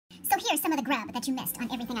Here's some of the grub that you missed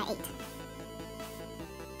on everything I ate.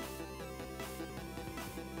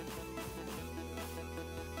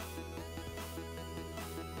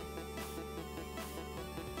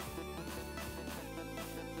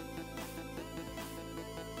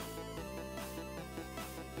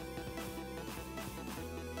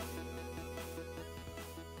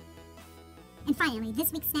 And finally,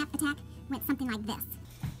 this week's snap attack went something like this.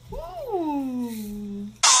 Ooh.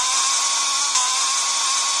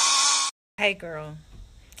 Hey girl,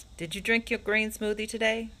 did you drink your green smoothie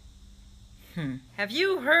today? Have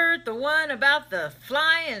you heard the one about the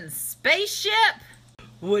flying spaceship?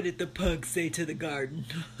 What did the pug say to the garden?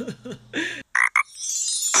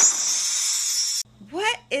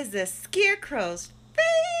 What is a scarecrow's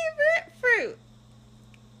favorite fruit?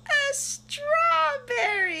 A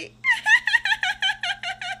strawberry.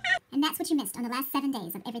 And that's what you missed on the last 7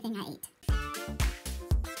 days of everything I ate.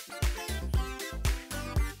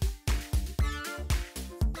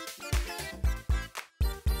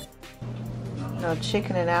 No,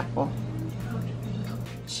 chicken and apple.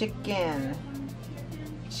 Chicken.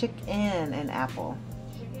 Chicken and apple.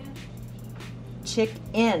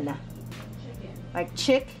 Chicken. Like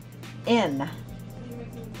chick-in. No,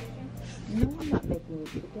 I'm not making you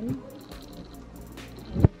chicken.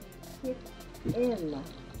 Chick-in.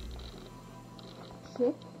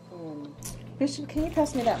 Chicken. Bishop, can you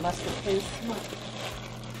pass me that mustard, please? Come on.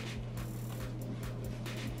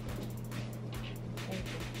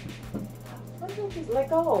 Let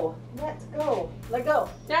go. Let's go. Let go.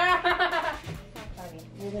 It's not funny.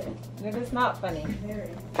 It is not funny.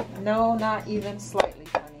 No, not even slightly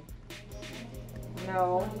funny.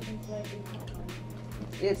 No.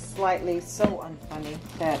 It's slightly so unfunny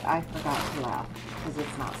that I forgot to laugh because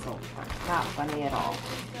it's not so funny. Not funny at all.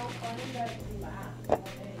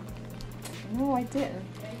 No, I didn't.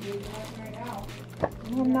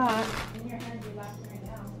 No, I'm not.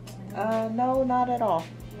 No, not at all.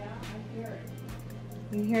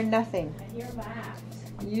 You hear nothing. I hear laughs.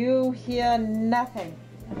 You hear nothing.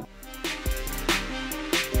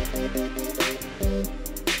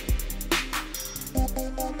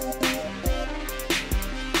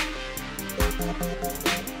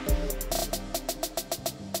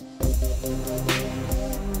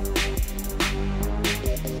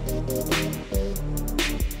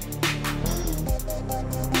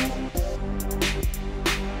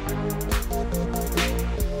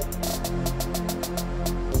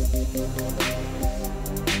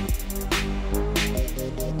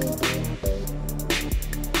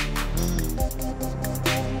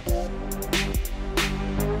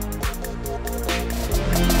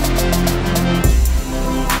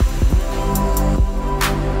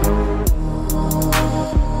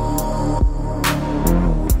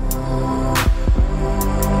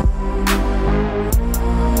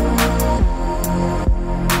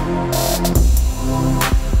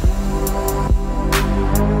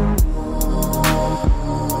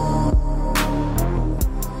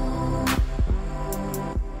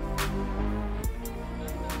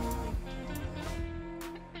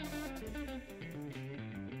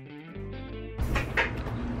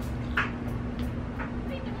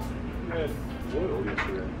 Oil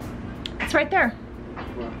yesterday. It's right there.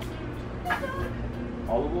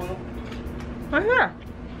 Olive oil? Right here.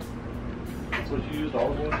 That's what you used,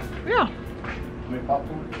 olive oil? Yeah. To make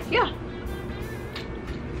popcorn? Yeah.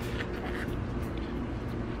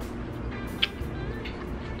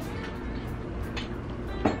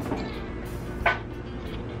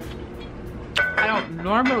 I don't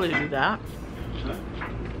normally do that. Huh?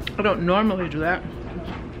 I don't normally do that.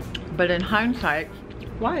 But in hindsight,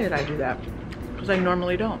 why did I do that? Because I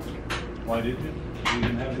normally don't. Why did you? You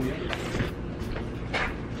didn't have any other?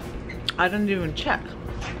 I didn't even check.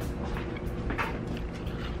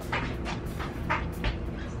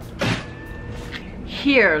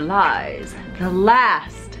 Here lies the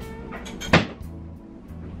last,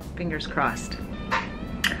 fingers crossed,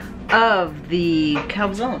 of the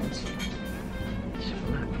calzones.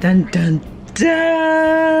 Dun dun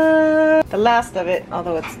dun! The last of it,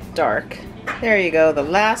 although it's dark. There you go, the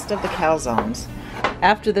last of the calzones.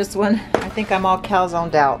 After this one, I think I'm all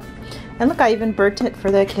calzoned out. And look, I even burnt it for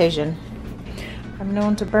the occasion. I'm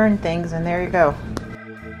known to burn things, and there you go.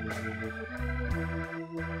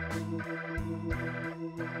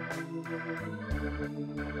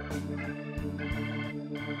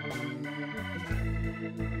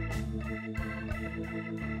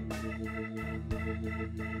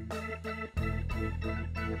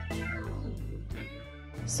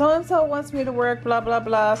 So-and-so wants me to work, blah, blah,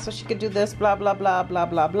 blah, so she could do this, blah, blah, blah, blah,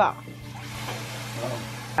 blah, blah. Oh.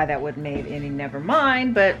 That wouldn't made any never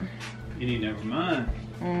mind, but... Any never mind.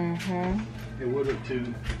 It would have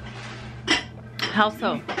too. How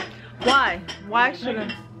so? Why? Why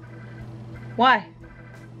shouldn't? Why?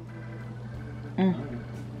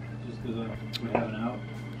 Just because we have an out.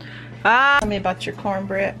 Ah, tell me about your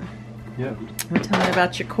cornbread. Yep. Tell me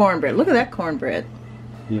about your cornbread. Look at that cornbread.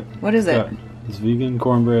 Yep. What is it? It's vegan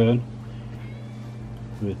cornbread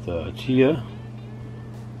with chia.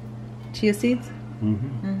 Chia seeds? You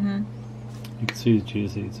can see the chia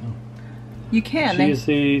seeds. Huh? You can. Chia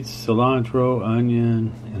seeds, cilantro,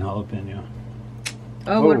 onion, and jalapeno.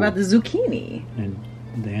 Oh, what about the zucchini? And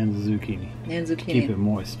the zucchini. And zucchini. Keep it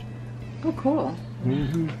moist. Oh, cool.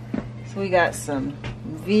 So we got some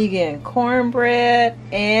vegan cornbread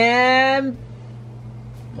and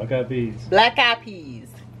Black eyed peas. black eyed peas.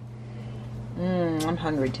 I'm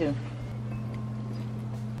hungry too.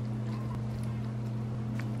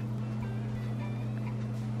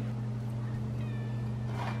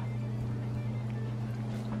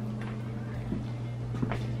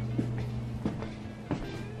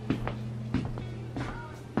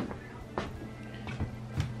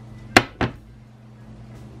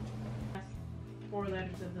 Four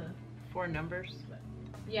letters of the 4 numbers.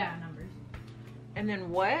 numbers And then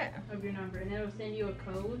what? of your number, and it'll send you a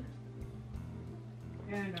code.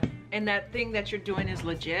 And that thing that you're doing is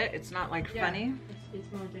legit? It's not like funny? It's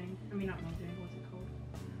Mojang. I mean, not Mojang. What's it called?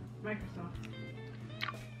 Microsoft.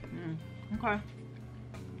 Okay.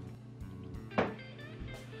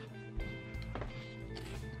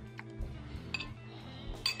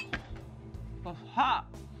 Oh, hot.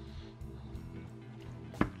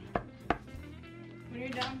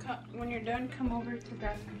 When you're done, come over to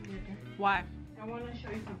that computer. Why? I want to show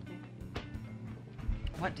you something.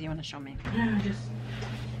 What do you want to show me? Just.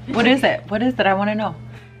 What is it? What is it? I want to know.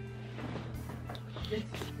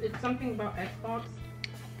 It's something about Xbox.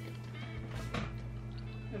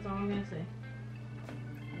 That's all I'm gonna say.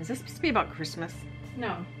 Is this supposed to be about Christmas?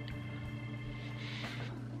 No.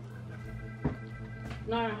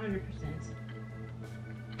 Not 100%.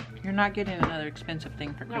 You're not getting another expensive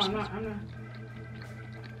thing for No, Christmas. I'm not.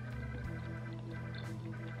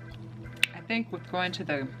 I think with going to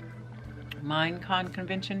the Minecon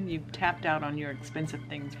convention, you've tapped out on your expensive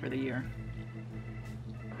things for the year.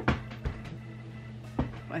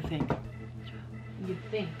 I think. You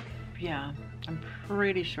think? Yeah, I'm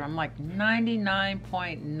pretty sure. I'm like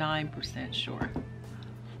 99.9% sure.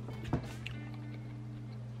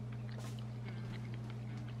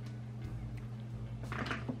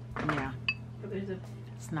 Yeah, But there's a.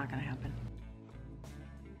 it's not gonna happen.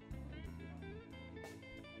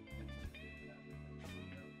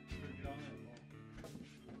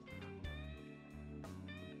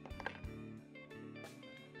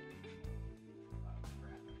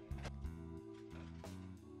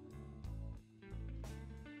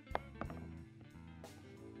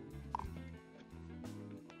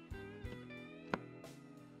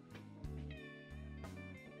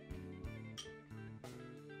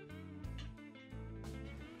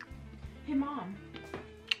 Hey, Mom.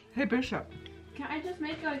 Hey, Bishop. Can I just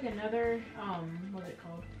make like another what's it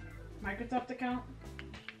called? Microsoft account? I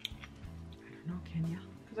don't know, can ya?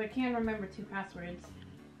 Because I can't remember 2 passwords.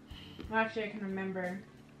 Well, actually, I can remember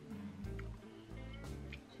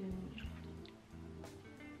 2,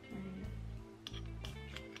 3,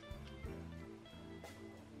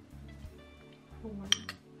 4.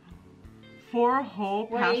 4 whole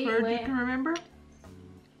Wait, passwords wait. you can remember?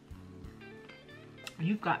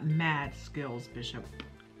 You've got mad skills, Bishop.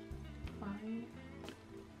 5.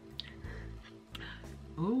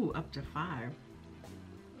 Ooh, up to 5.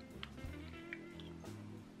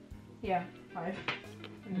 Yeah, 5.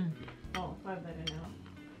 Oh, 5 that I know.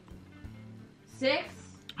 6.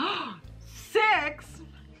 6?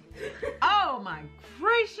 Oh my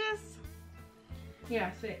gracious!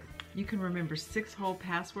 Yeah, 6. You can remember 6 whole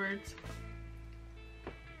passwords?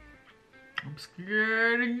 I'm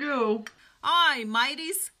scared to go. Aye,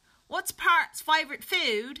 mateys. What's Parrot's favourite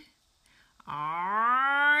food?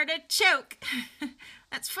 Artichoke.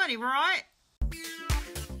 That's funny, right?